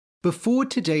Before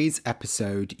today's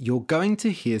episode, you're going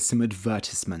to hear some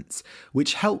advertisements,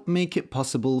 which help make it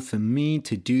possible for me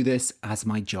to do this as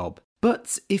my job.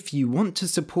 But if you want to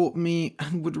support me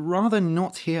and would rather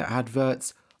not hear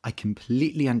adverts, I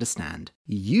completely understand.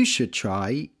 You should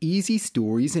try Easy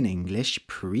Stories in English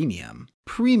Premium.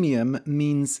 Premium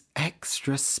means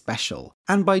extra special.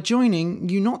 And by joining,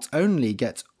 you not only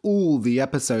get all the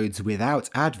episodes without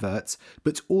adverts,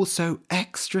 but also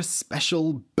extra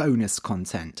special bonus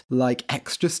content, like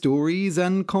extra stories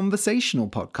and conversational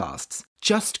podcasts.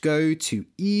 Just go to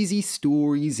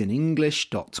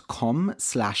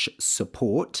easystoriesinenglish.com/support,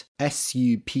 SUPPORT,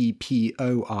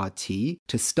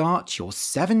 to start your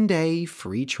 7-day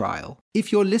free trial.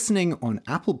 If you're listening on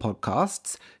Apple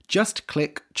Podcasts, just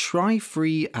click Try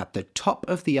Free at the top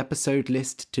of the episode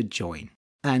list to join.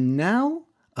 And now,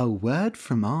 a word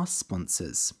from our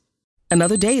sponsors.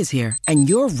 Another day is here, and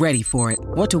you're ready for it.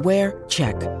 What to wear?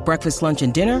 Check. Breakfast, lunch,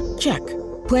 and dinner? Check.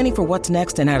 Planning for what's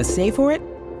next and how to save for it?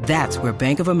 That's where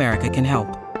Bank of America can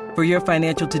help. For your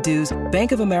financial to-dos,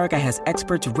 Bank of America has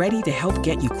experts ready to help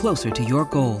get you closer to your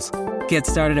goals. Get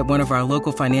started at one of our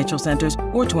local financial centers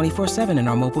or 24/7 in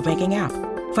our mobile banking app.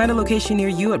 Find a location near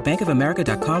you at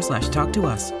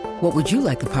bankofamerica.com/talktous. What would you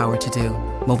like the power to do?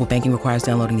 Mobile banking requires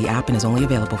downloading the app and is only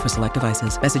available for select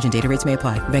devices. Message and data rates may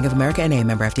apply. Bank of America N.A.,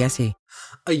 member FDIC.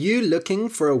 Are you looking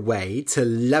for a way to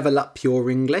level up your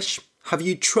English? Have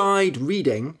you tried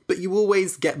reading, but you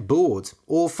always get bored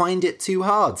or find it too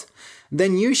hard?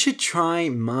 Then you should try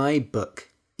my book.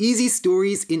 Easy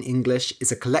Stories in English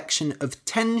is a collection of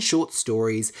 10 short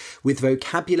stories with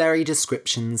vocabulary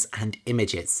descriptions and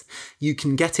images. You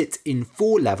can get it in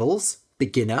 4 levels: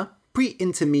 beginner,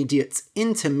 pre-intermediate,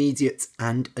 intermediate,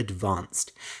 and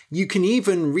advanced. You can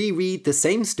even reread the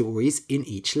same stories in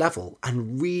each level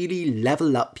and really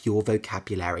level up your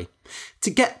vocabulary.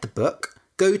 To get the book,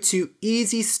 go to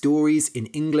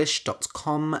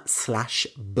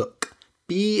easystoriesinenglish.com/book.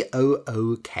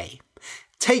 BOOK.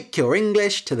 Take your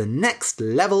English to the next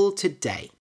level today.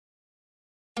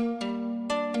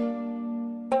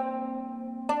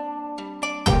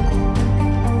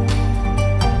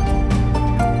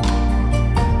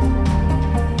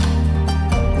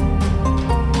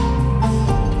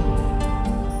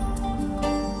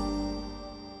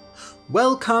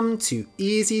 Welcome to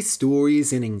Easy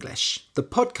Stories in English, the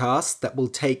podcast that will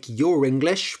take your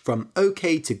English from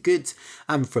okay to good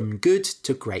and from good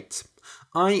to great.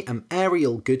 I am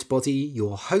Ariel Goodbody,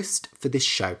 your host for this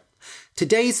show.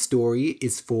 Today's story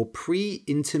is for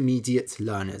pre-intermediate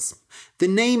learners. The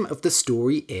name of the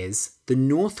story is The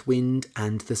North Wind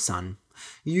and the Sun.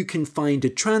 You can find a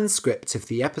transcript of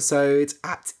the episode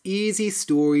at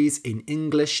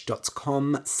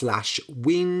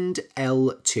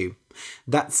easystoriesinenglish.com/windl2.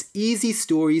 That's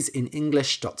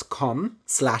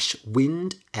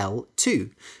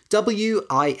easystoriesinenglish.com/windl2.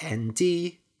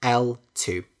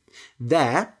 WINDL2.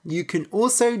 There, you can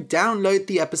also download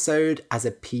the episode as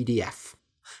a PDF.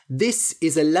 This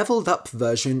is a leveled up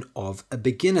version of a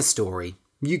beginner story.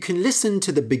 You can listen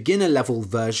to the beginner level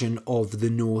version of The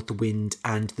North Wind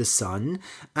and the Sun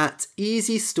at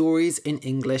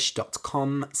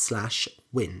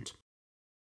easystoriesinenglish.com/wind.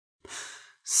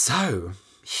 So,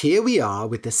 here we are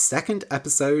with the second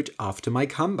episode after my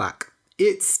comeback.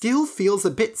 It still feels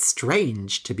a bit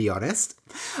strange, to be honest.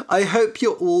 I hope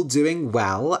you're all doing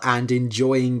well and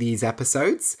enjoying these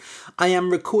episodes. I am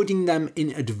recording them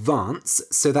in advance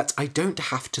so that I don't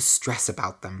have to stress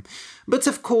about them. But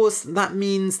of course, that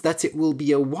means that it will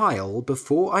be a while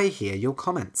before I hear your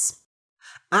comments.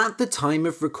 At the time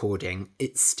of recording,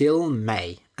 it's still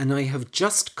May, and I have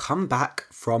just come back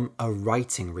from a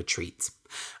writing retreat.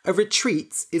 A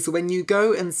retreat is when you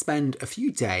go and spend a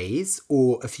few days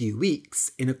or a few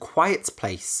weeks in a quiet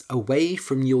place away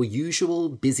from your usual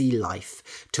busy life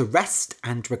to rest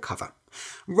and recover.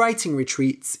 Writing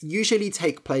retreats usually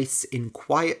take place in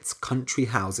quiet country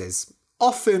houses,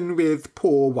 often with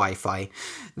poor Wi-Fi.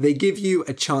 They give you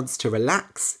a chance to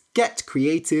relax, get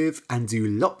creative, and do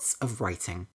lots of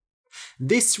writing.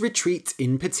 This retreat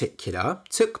in particular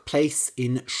took place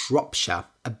in Shropshire,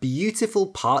 a beautiful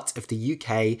part of the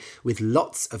UK with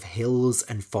lots of hills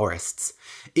and forests.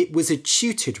 It was a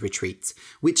tutored retreat,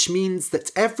 which means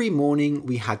that every morning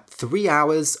we had 3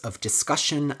 hours of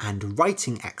discussion and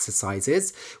writing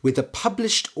exercises with a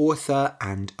published author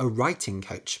and a writing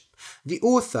coach. The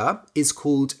author is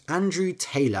called Andrew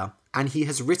Taylor, and he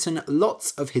has written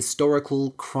lots of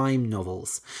historical crime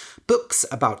novels, books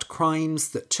about crimes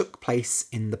that took place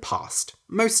in the past,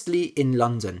 mostly in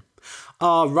London.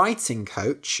 Our writing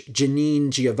coach, Janine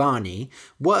Giovanni,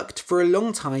 worked for a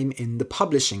long time in the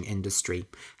publishing industry,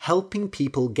 helping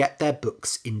people get their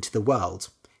books into the world.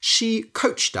 She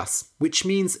coached us, which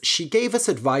means she gave us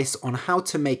advice on how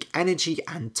to make energy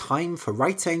and time for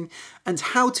writing and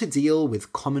how to deal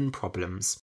with common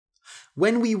problems.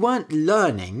 When we weren't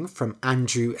learning from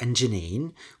Andrew and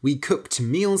Janine, we cooked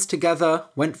meals together,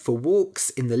 went for walks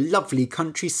in the lovely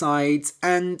countryside,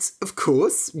 and, of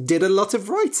course, did a lot of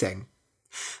writing.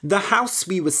 The house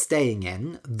we were staying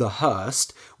in, the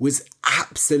Hurst, was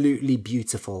absolutely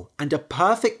beautiful and a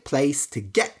perfect place to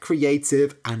get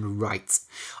creative and write.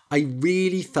 I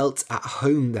really felt at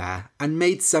home there and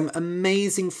made some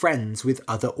amazing friends with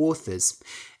other authors.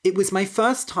 It was my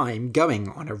first time going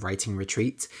on a writing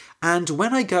retreat, and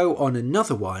when I go on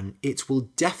another one, it will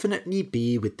definitely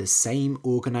be with the same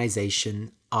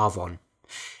organisation, Arvon.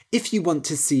 If you want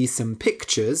to see some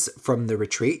pictures from the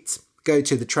retreat, go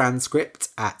to the transcript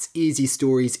at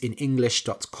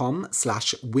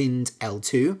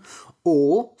easystoriesinenglish.com/windl2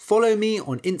 or follow me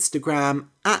on Instagram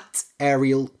at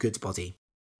Ariel Goodbody.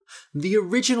 The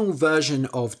original version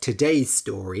of today's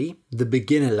story, the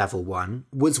beginner level one,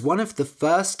 was one of the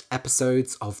first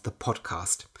episodes of the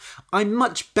podcast. I'm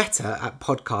much better at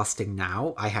podcasting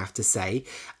now, I have to say,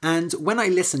 and when I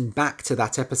listen back to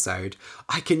that episode,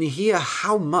 I can hear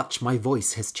how much my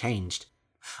voice has changed.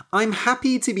 I'm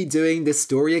happy to be doing this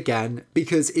story again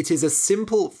because it is a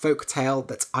simple folktale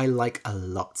that I like a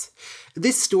lot.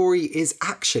 This story is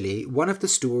actually one of the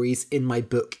stories in my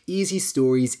book Easy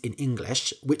Stories in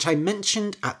English, which I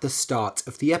mentioned at the start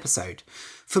of the episode.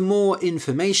 For more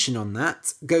information on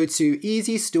that, go to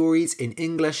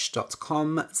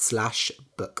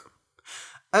easystoriesinenglish.com/book.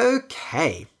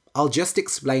 Okay, I'll just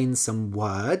explain some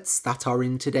words that are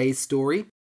in today's story.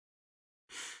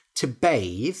 To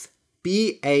bathe,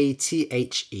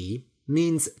 B-A-T-H-E,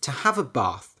 means to have a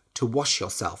bath, to wash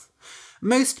yourself.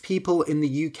 Most people in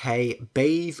the UK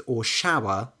bathe or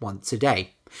shower once a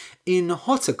day. In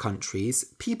hotter countries,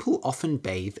 people often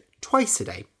bathe twice a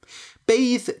day.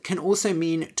 Bathe can also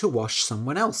mean to wash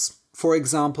someone else. For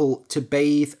example, to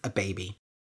bathe a baby.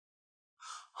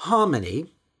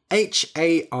 Harmony,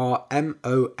 H-A-R-M-O-N-Y,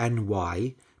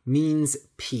 means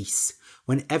peace,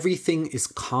 when everything is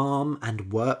calm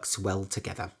and works well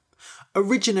together.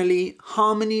 Originally,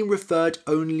 harmony referred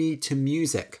only to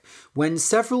music, when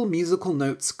several musical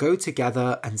notes go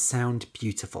together and sound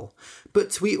beautiful,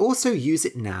 but we also use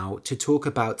it now to talk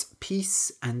about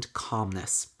peace and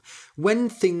calmness. When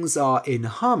things are in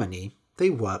harmony, they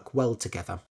work well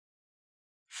together.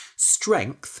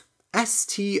 Strength,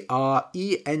 S-T-R-E-N-G-T-H,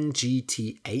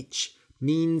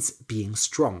 means being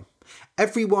strong.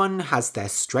 Everyone has their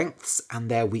strengths and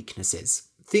their weaknesses,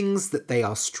 things that they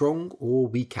are strong or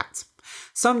weak at.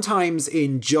 Sometimes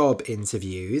in job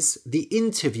interviews, the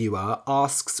interviewer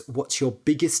asks what your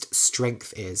biggest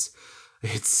strength is.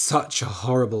 It's such a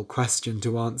horrible question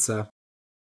to answer.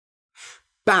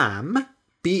 Bam,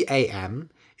 B-A-M,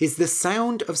 is the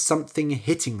sound of something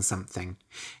hitting something.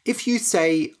 If you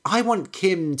say, I want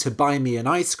Kim to buy me an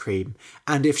ice cream,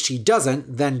 and if she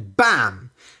doesn't, then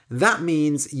bam! That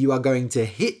means you are going to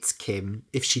hit Kim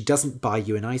if she doesn't buy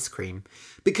you an ice cream,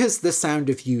 because the sound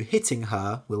of you hitting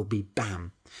her will be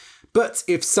bam. But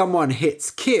if someone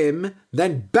hits Kim,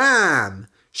 then bam!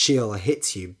 She'll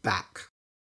hit you back.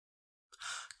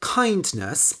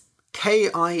 Kindness,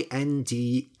 K-I-N-D-N-E-S-S,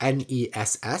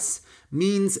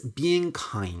 means being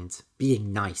kind,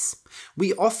 being nice.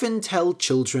 We often tell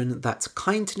children that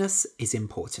kindness is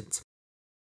important.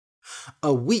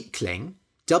 A weakling,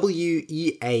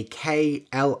 W-E-A-K-L-I-N-G,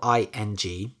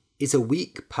 is a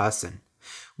weak person.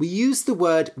 We use the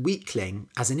word weakling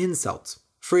as an insult.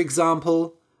 For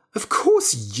example, of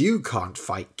course you can't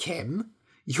fight Kim.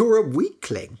 You're a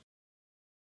weakling.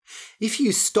 If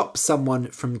you stop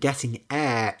someone from getting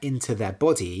air into their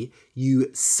body, you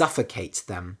suffocate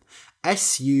them.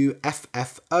 S-U-F-F-O-C-A-T-E.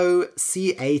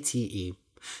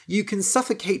 You can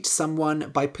suffocate someone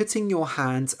by putting your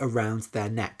hands around their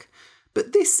neck.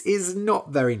 But this is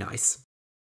not very nice.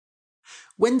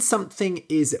 When something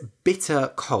is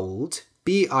bitter cold,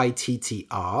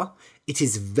 B-I-T-T-R, it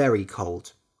is very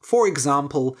cold. For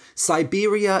example,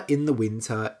 Siberia in the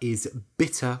winter is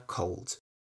bitter cold.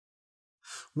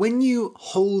 When you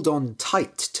hold on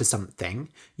tight to something,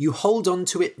 you hold on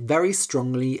to it very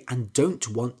strongly and don't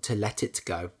want to let it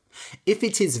go. If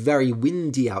it is very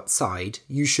windy outside,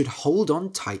 you should hold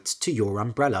on tight to your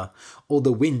umbrella, or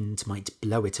the wind might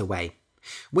blow it away.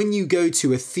 When you go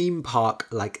to a theme park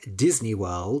like Disney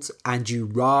World and you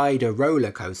ride a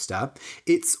roller coaster,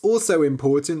 it's also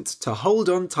important to hold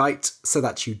on tight so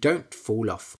that you don't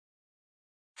fall off.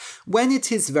 When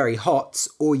it is very hot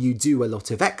or you do a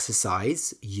lot of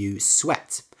exercise, you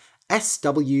sweat.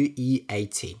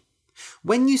 S-W-E-A-T.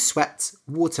 When you sweat,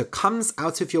 water comes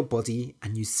out of your body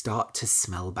and you start to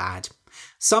smell bad.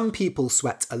 Some people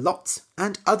sweat a lot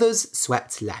and others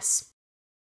sweat less.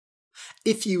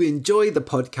 If you enjoy the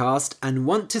podcast and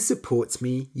want to support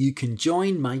me, you can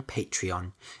join my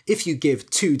Patreon. If you give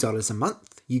 $2 a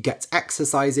month, you get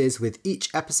exercises with each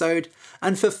episode,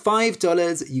 and for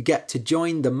 $5, you get to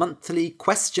join the monthly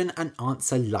question and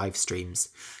answer live streams.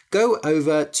 Go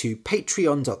over to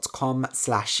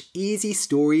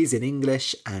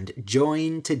patreon.com/easystoriesinenglish and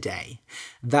join today.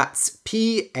 That's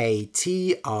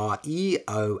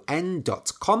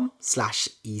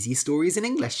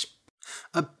patreon.com/easystoriesinenglish.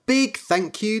 A big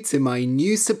thank you to my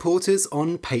new supporters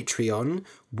on Patreon,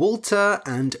 Walter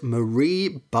and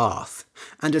Marie Barth.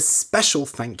 And a special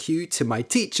thank you to my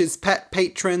Teacher's Pet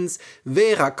patrons,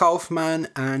 Vera Kaufmann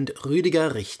and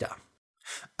Rüdiger Richter.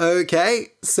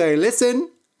 Okay, so listen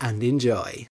and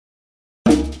enjoy.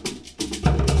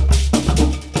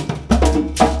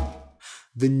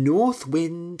 The North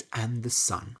Wind and the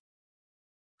Sun.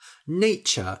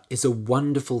 Nature is a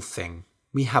wonderful thing.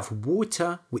 We have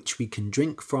water which we can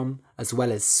drink from, as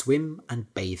well as swim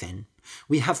and bathe in.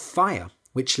 We have fire,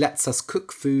 which lets us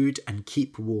cook food and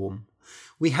keep warm.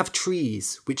 We have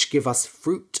trees, which give us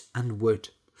fruit and wood.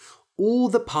 All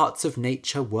the parts of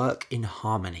nature work in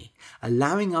harmony,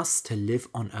 allowing us to live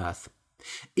on Earth.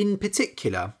 In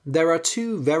particular, there are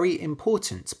two very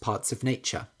important parts of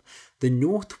nature, the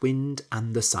north wind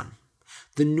and the sun.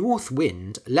 The north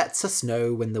wind lets us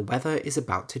know when the weather is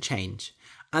about to change,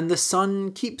 and the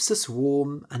sun keeps us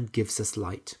warm and gives us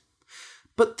light.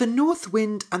 But the north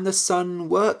wind and the sun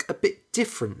work a bit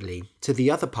differently to the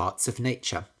other parts of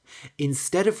nature.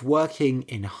 Instead of working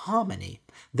in harmony,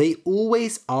 they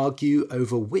always argue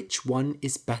over which one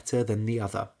is better than the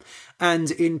other.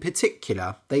 And in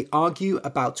particular, they argue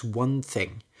about one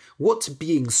thing, what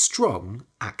being strong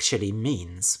actually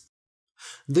means.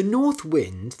 The north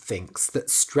wind thinks that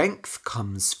strength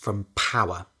comes from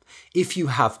power. If you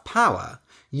have power,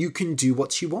 you can do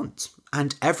what you want,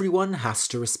 and everyone has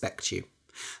to respect you.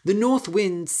 The north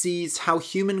wind sees how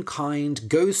humankind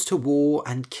goes to war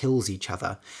and kills each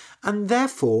other, and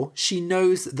therefore she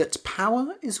knows that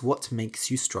power is what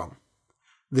makes you strong.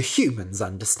 The humans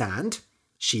understand,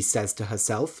 she says to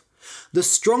herself. The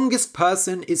strongest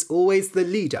person is always the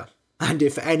leader, and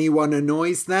if anyone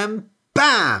annoys them,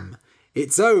 bam!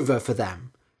 It's over for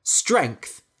them.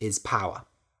 Strength is power.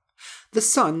 The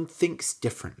sun thinks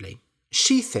differently.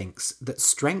 She thinks that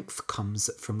strength comes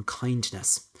from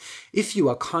kindness. If you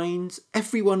are kind,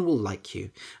 everyone will like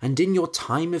you, and in your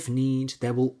time of need,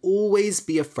 there will always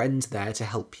be a friend there to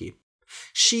help you.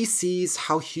 She sees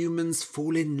how humans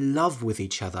fall in love with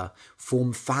each other,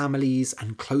 form families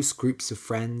and close groups of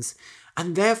friends,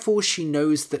 and therefore she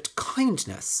knows that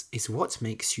kindness is what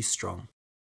makes you strong.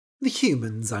 The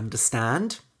humans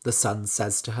understand, the sun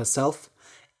says to herself.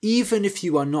 Even if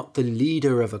you are not the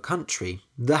leader of a country,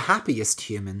 the happiest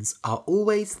humans are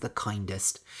always the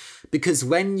kindest, because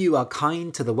when you are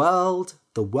kind to the world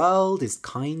is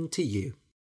kind to you.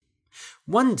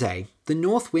 One day, the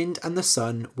north wind and the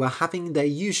sun were having their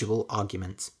usual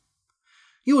argument.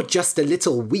 "You're just a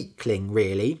little weakling,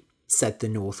 really," said the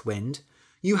north wind.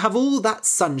 "You have all that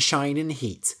sunshine and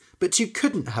heat, but you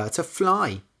couldn't hurt a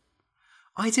fly."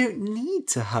 "I don't need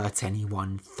to hurt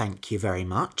anyone, thank you very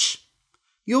much."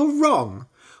 "You're wrong.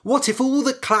 What if all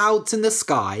the clouds in the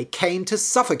sky came to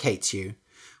suffocate you?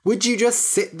 Would you just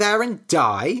sit there and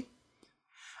die?"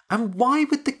 "And why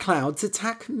would the clouds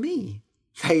attack me?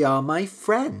 They are my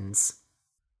friends."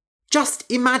 "Just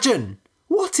imagine.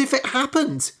 What if it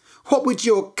happened? What would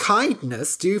your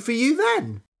kindness do for you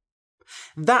then?"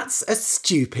 "That's a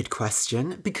stupid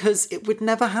question because it would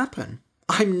never happen.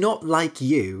 I'm not like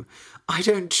you. I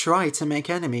don't try to make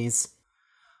enemies."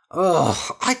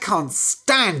 "Ugh, I can't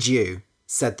stand you,"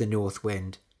 said the north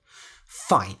wind.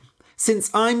 "Fine. Since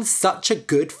I'm such a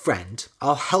good friend,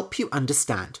 I'll help you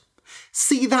understand.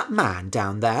 See that man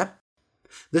down there?"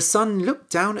 The sun looked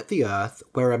down at the earth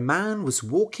where a man was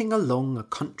walking along a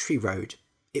country road.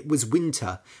 It was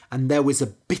winter and there was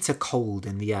a bitter cold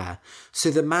in the air,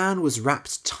 so the man was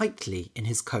wrapped tightly in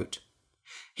his coat.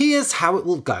 "Here's how it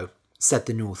will go," said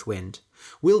the north wind.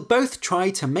 "We'll both try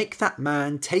to make that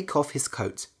man take off his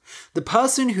coat. The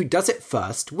person who does it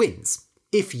first wins.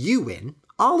 If you win,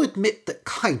 I'll admit that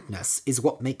kindness is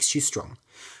what makes you strong.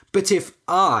 But if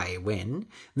I win,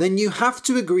 then you have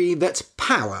to agree that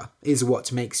power is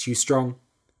what makes you strong.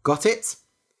 Got it?"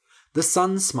 The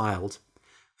sun smiled.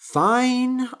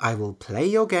 "Fine, I will play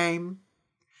your game."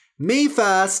 "Me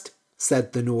first,"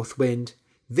 said the north wind.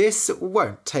 "This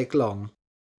won't take long."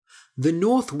 The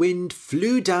north wind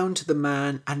flew down to the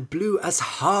man and blew as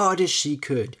hard as she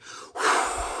could.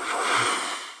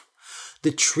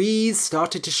 The trees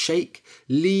started to shake,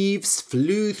 leaves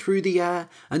flew through the air,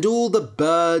 and all the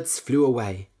birds flew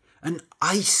away. An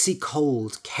icy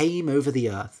cold came over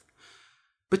the earth.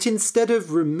 But instead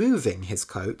of removing his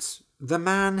coat, the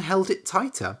man held it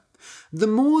tighter. The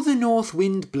more the north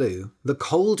wind blew, the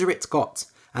colder it got,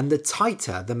 and the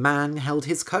tighter the man held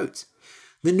his coat.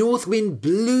 The north wind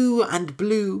blew and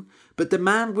blew, but the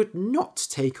man would not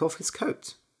take off his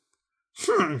coat.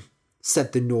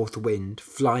 Said the north wind,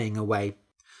 flying away.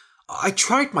 I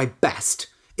tried my best.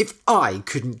 If I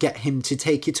couldn't get him to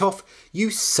take it off,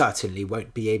 you certainly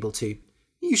won't be able to.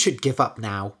 You should give up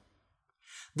now.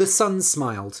 The sun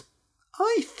smiled.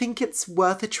 I think it's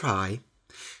worth a try.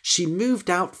 She moved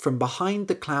out from behind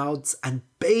the clouds and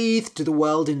bathed the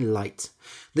world in light.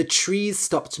 The trees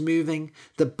stopped moving,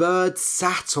 the birds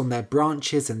sat on their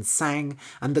branches and sang,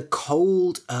 and the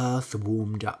cold earth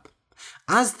warmed up.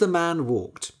 As the man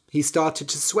walked, he started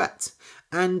to sweat,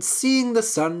 and seeing the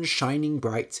sun shining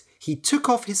bright, he took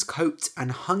off his coat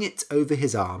and hung it over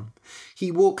his arm.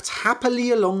 He walked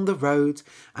happily along the road,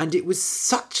 and it was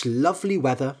such lovely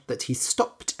weather that he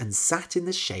stopped and sat in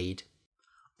the shade.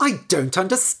 I don't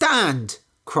understand,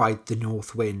 cried the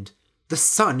north wind. The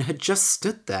sun had just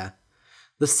stood there.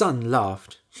 The sun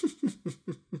laughed.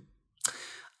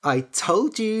 I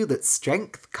told you that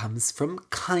strength comes from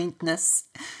kindness.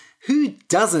 Who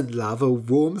doesn't love a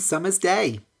warm summer's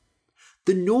day?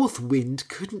 The north wind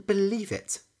couldn't believe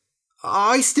it.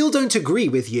 I still don't agree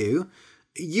with you.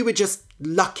 You were just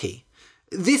lucky.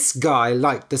 This guy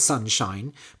liked the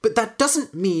sunshine, but that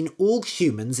doesn't mean all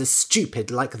humans are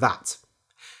stupid like that.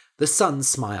 The sun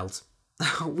smiled.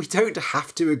 We don't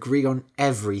have to agree on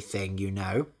everything, you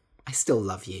know. I still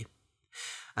love you.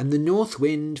 And the north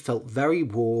wind felt very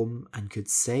warm and could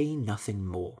say nothing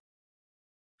more.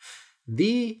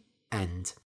 The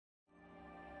end.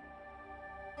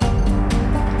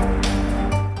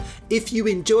 If you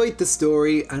enjoyed the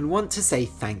story and want to say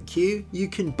thank you, you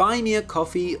can buy me a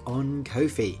coffee on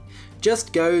Ko-fi.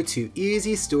 Just go to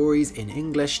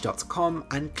easystoriesinenglish.com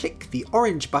and click the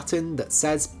orange button that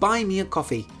says Buy Me a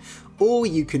Coffee. Or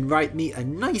you can write me a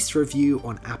nice review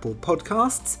on Apple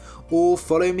Podcasts, or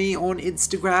follow me on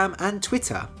Instagram and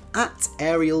Twitter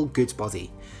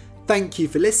 @ArielGoodbody. Thank you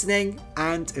for listening,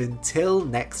 and until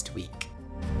next week.